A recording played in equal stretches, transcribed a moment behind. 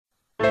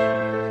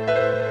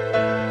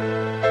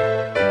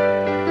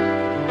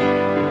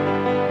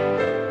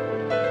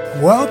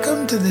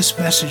Welcome to this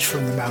message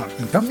from the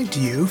mountain, coming to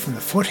you from the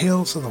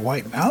foothills of the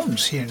White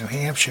Mountains here in New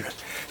Hampshire.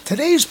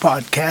 Today's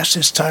podcast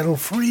is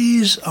titled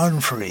Freeze,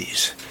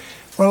 Unfreeze.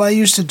 Well, I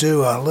used to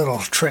do a little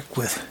trick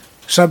with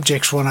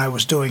subjects when I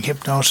was doing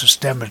hypnosis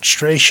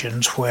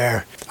demonstrations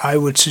where I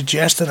would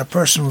suggest that a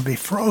person would be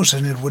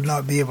frozen and would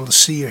not be able to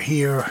see or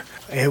hear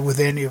with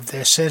any of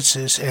their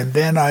senses, and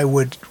then I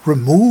would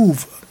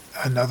remove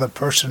another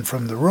person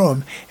from the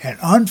room and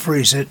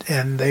unfreeze it,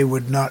 and they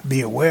would not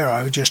be aware.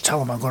 I would just tell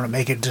them I'm going to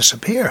make it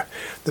disappear,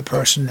 the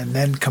person, and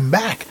then come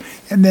back.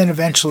 And then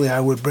eventually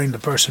I would bring the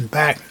person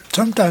back,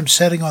 sometimes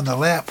sitting on the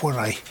lap when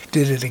I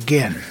did it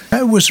again.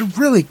 It was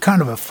really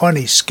kind of a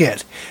funny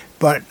skit,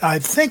 but I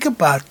think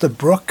about the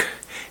brook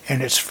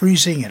and it's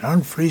freezing and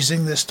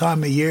unfreezing this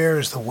time of year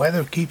as the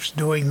weather keeps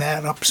doing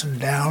that, ups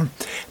and down.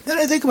 Then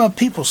I think about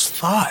people's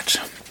thoughts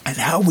and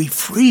how we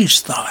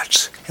freeze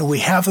thoughts, and we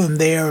have them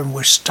there and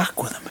we're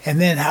stuck with them. And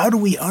then how do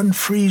we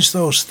unfreeze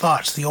those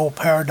thoughts, the old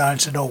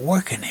paradigms that don't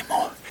work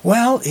anymore?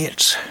 Well,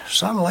 it's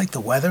sort of like the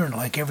weather and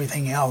like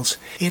everything else.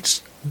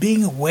 It's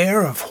being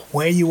aware of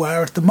where you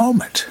are at the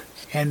moment.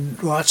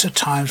 And lots of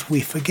times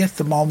we forget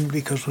the moment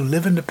because we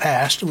live in the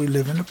past and we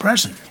live in the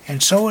present.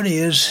 And so it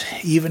is,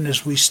 even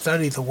as we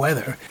study the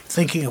weather,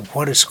 thinking of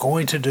what it's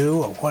going to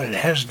do or what it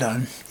has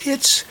done,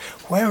 it's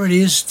where it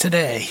is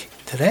today.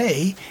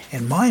 Today,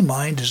 in my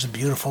mind, is a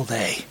beautiful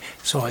day.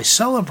 So I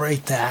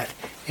celebrate that,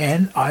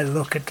 and I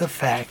look at the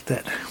fact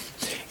that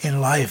in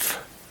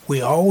life,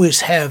 we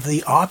always have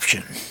the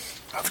option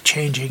of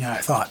changing our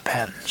thought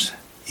patterns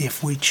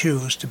if we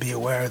choose to be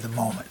aware of the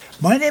moment.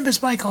 My name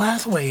is Michael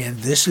Hathaway, and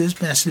this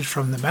is Message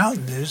from the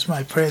Mountain. It is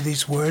my prayer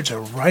these words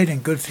are right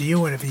and good for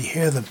you, and if you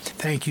hear them,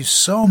 thank you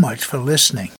so much for listening.